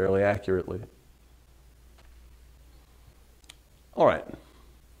fairly accurately. All right.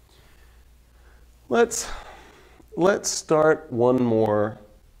 Let's start one more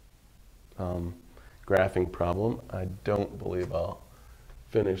graphing problem. I don't believe I'll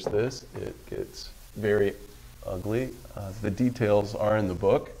finish this. It gets very ugly. The details are in the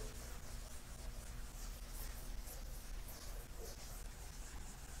book.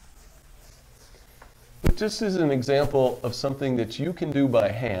 But just as an example of something that you can do by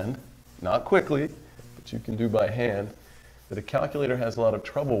hand, not quickly, but you can do by hand, that a calculator has a lot of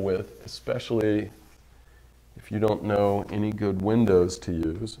trouble with, especially if you don't know any good windows to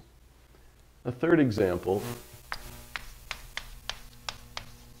use. A third example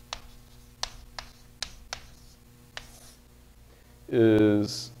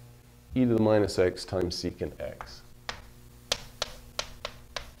is e to the minus x times secant x.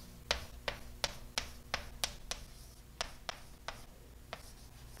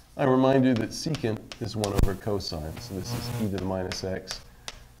 I remind you that secant is 1 over cosine, so this is e to the minus x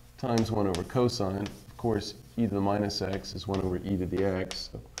times 1 over cosine. Of course, e to the minus x is 1 over e to the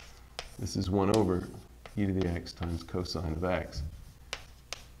x, so this is 1 over e to the x times cosine of x.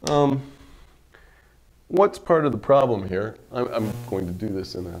 What's part of the problem here? I'm going to do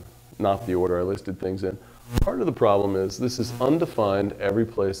this in not the order I listed things in. Part of the problem is this is undefined every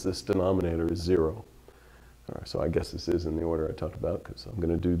place this denominator is 0. All right, so I guess this is in the order I talked about because I'm going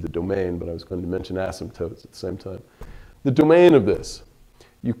to do the domain, but I was going to mention asymptotes at the same time. The domain of this,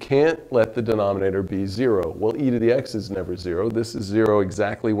 you can't let the denominator be 0. Well, e to the x is never 0. This is 0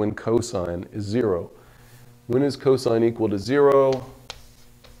 exactly when cosine is 0. When is cosine equal to 0?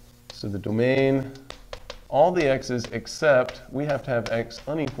 So the domain, all the x's except we have to have x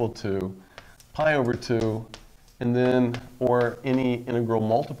unequal to pi over 2, and then, or any integral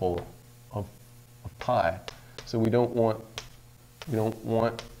multiple of pi. So we don't want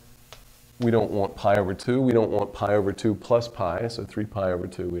pi over 2. We don't want pi over 2 plus pi, so 3 pi over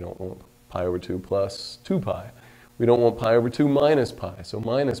 2. We don't want pi over 2 plus 2 pi. We don't want pi over 2 minus pi, so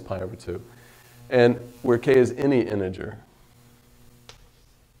minus pi over 2. And where k is any integer,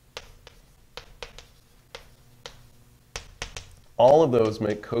 all of those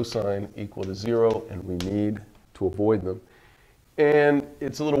make cosine equal to 0, and we need to avoid them. And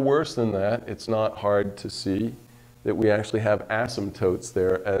it's a little worse than that. It's not hard to see that we actually have asymptotes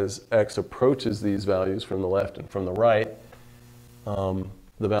there as x approaches these values from the left and from the right. The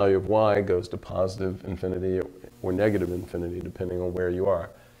value of y goes to positive infinity or negative infinity, depending on where you are.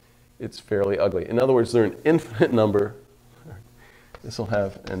 It's fairly ugly. In other words, they're an infinite number. This will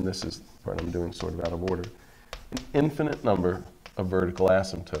have, and this is the part I'm doing sort of out of order, an infinite number of vertical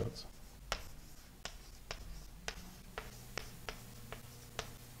asymptotes.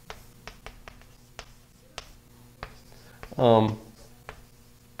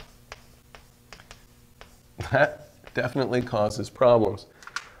 That definitely causes problems.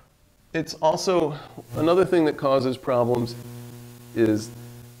 It's also, another thing that causes problems is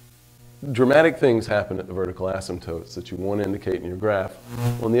dramatic things happen at the vertical asymptotes that you want to indicate in your graph.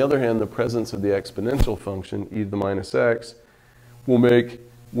 On the other hand, the presence of the exponential function, e to the minus x, will make,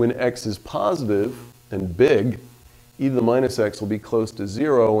 when x is positive and big, e to the minus x will be close to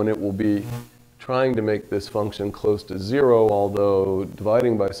 0, and it will be trying to make this function close to 0, although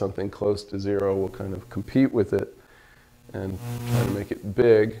dividing by something close to 0 will kind of compete with it and try to make it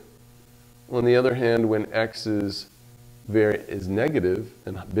big. On the other hand, when x is negative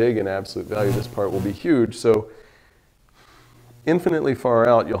and big in absolute value, this part will be huge. So infinitely far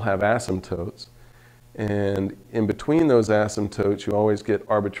out, you'll have asymptotes. And in between those asymptotes, you always get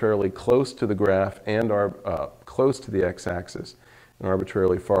arbitrarily close to the graph and close to the x-axis, and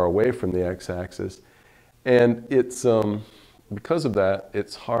arbitrarily far away from the x-axis. And it's, because of that,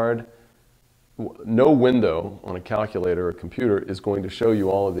 it's hard. No window on a calculator or computer is going to show you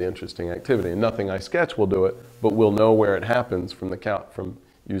all of the interesting activity. And nothing I sketch will do it, but we'll know where it happens from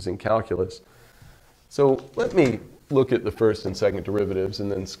using calculus. So let me look at the first and second derivatives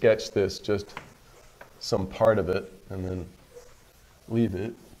and then sketch this, just some part of it, and then leave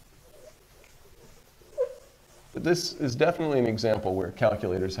it. But this is definitely an example where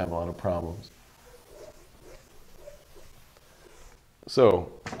calculators have a lot of problems.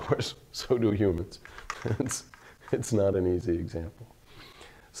 So, of course, so do humans. It's not an easy example.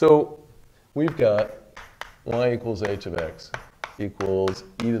 So we've got y equals h of x equals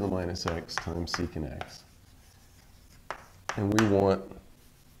e to the minus x times secant x. And we want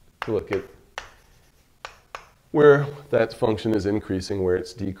to look at where that function is increasing, where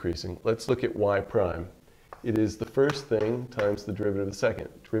it's decreasing. Let's look at y prime. It is the first thing times the derivative of the second.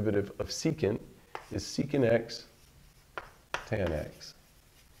 Derivative of secant is secant x tan x.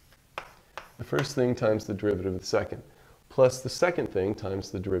 The first thing times the derivative of the second, plus the second thing times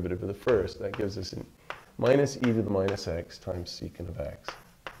the derivative of the first. That gives us an minus e to the minus x times secant of x.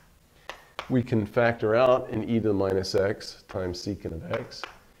 We can factor out an e to the minus x times secant of x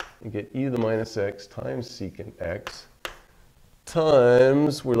and get e to the minus x times secant x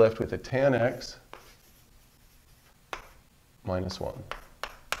times, we're left with a tan x minus 1.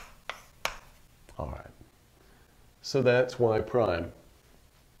 All right. So that's y prime.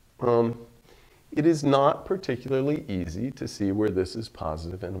 It is not particularly easy to see where this is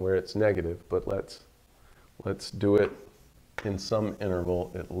positive and where it's negative, but let's do it in some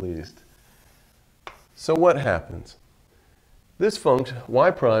interval at least. So what happens? This function,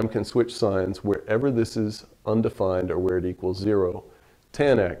 y prime, can switch signs wherever this is undefined or where it equals 0.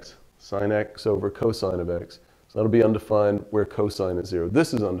 Tan x, sine x over cosine of x. So that'll be undefined where cosine is 0.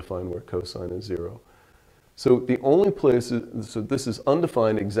 This is undefined where cosine is 0. So the only places, so this is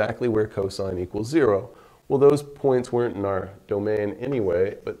undefined exactly where cosine equals 0. Well, those points weren't in our domain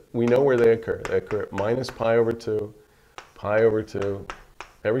anyway, but we know where they occur. They occur at minus pi over 2, pi over 2.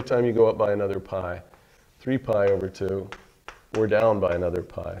 Every time you go up by another pi, 3 pi over 2, or down by another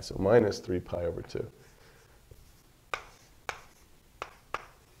pi, so minus 3 pi over 2.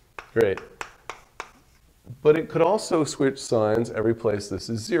 Great. But it could also switch signs every place this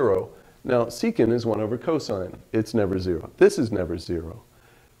is 0. Now, secant is 1 over cosine. It's never 0. This is never 0.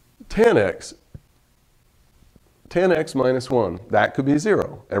 Tan x minus 1, that could be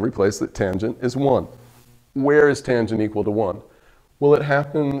 0. Every place that tangent is 1. Where is tangent equal to 1? Well, it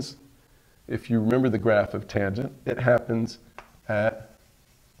happens, if you remember the graph of tangent, it happens at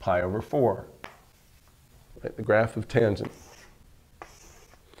pi over 4. Right? The graph of tangent.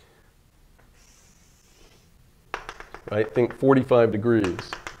 Right? Think 45 degrees.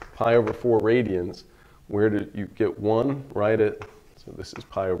 Pi over 4 radians. Where do you get 1? Right at, so this is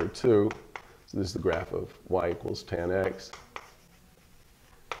pi over 2. So this is the graph of y equals tan x.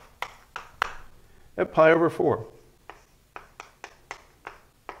 At pi over 4.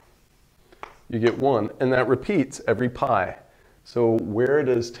 You get 1, and that repeats every pi. So where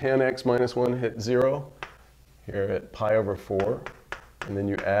does tan x minus 1 hit 0? Here at pi over 4. And then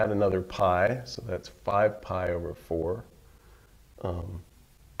you add another pi, so that's 5 pi over 4.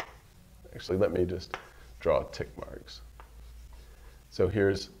 Actually, let me just draw tick marks. So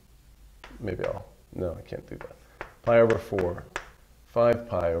here's, maybe no, I can't do that. Pi over 4, 5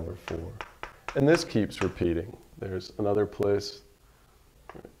 pi over 4. And this keeps repeating. There's another place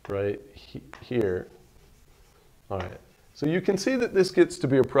right here. All right. So you can see that this gets to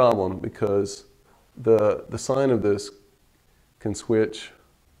be a problem because the sign of this can switch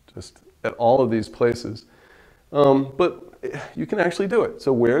just at all of these places. But you can actually do it.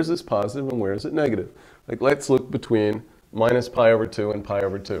 So where is this positive and where is it negative? Like, let's look between minus pi over 2 and pi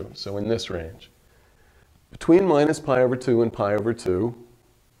over 2. So in this range. Between minus pi over 2 and pi over 2,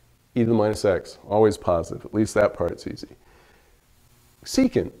 e to the minus x, always positive. At least that part's easy.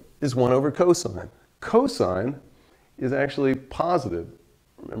 Secant is 1 over cosine. Cosine is actually positive.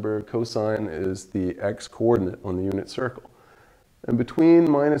 Remember, cosine is the x coordinate on the unit circle. And between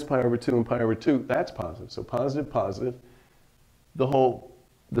minus pi over 2 and pi over 2, that's positive. So positive, positive.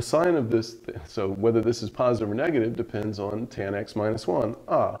 The sign of this, so whether this is positive or negative depends on tan x minus 1.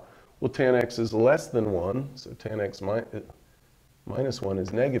 Well, tan x is less than 1, so tan x minus 1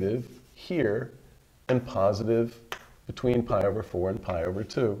 is negative here and positive between pi over 4 and pi over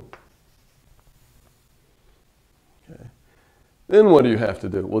 2. Okay. Then what do you have to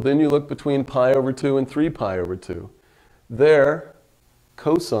do? Well, then you look between pi over 2 and 3 pi over 2. There,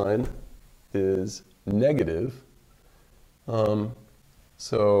 cosine is negative.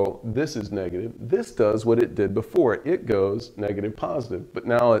 So this is negative. This does what it did before. It goes negative, positive. But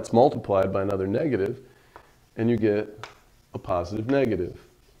now it's multiplied by another negative, and you get a positive negative.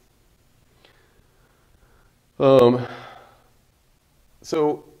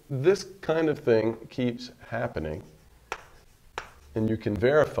 So this kind of thing keeps happening. And you can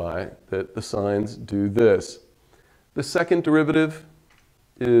verify that the signs do this. The second derivative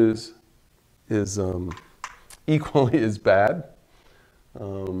is equally as bad.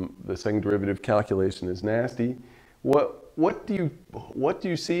 The second derivative calculation is nasty. What do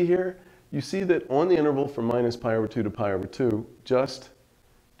you see here? You see that on the interval from minus pi over 2 to pi over 2, just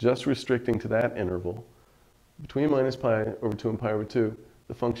restricting to that interval, between minus pi over 2 and pi over 2,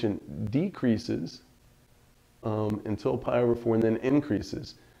 the function decreases until pi over 4 and then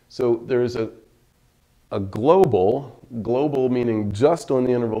increases. So there's a global meaning just on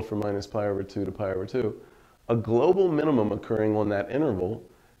the interval from minus pi over 2 to pi over 2, a global minimum occurring on that interval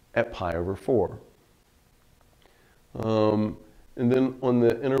at pi over 4. And then on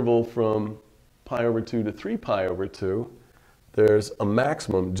the interval from pi over 2 to 3 pi over 2, there's a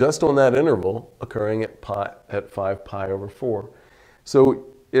maximum just on that interval occurring at 5 pi over 4. So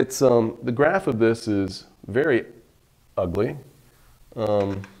it's, the graph of this is very ugly,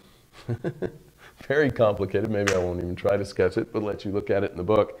 very complicated. Maybe I won't even try to sketch it, but let you look at it in the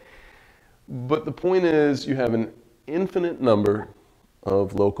book. But the point is you have an infinite number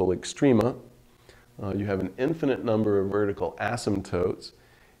of local extrema. You have an infinite number of vertical asymptotes.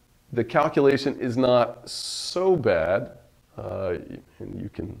 The calculation is not so bad, and you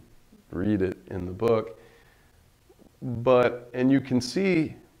can read it in the book. And you can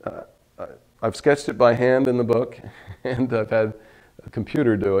see, I've sketched it by hand in the book, and I've had a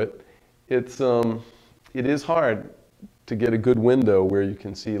computer do it. It is hard to get a good window where you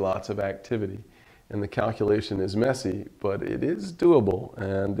can see lots of activity. And the calculation is messy, but it is doable,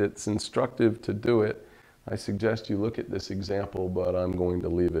 and it's instructive to do it. I suggest you look at this example, but I'm going to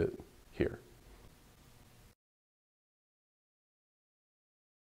leave it here.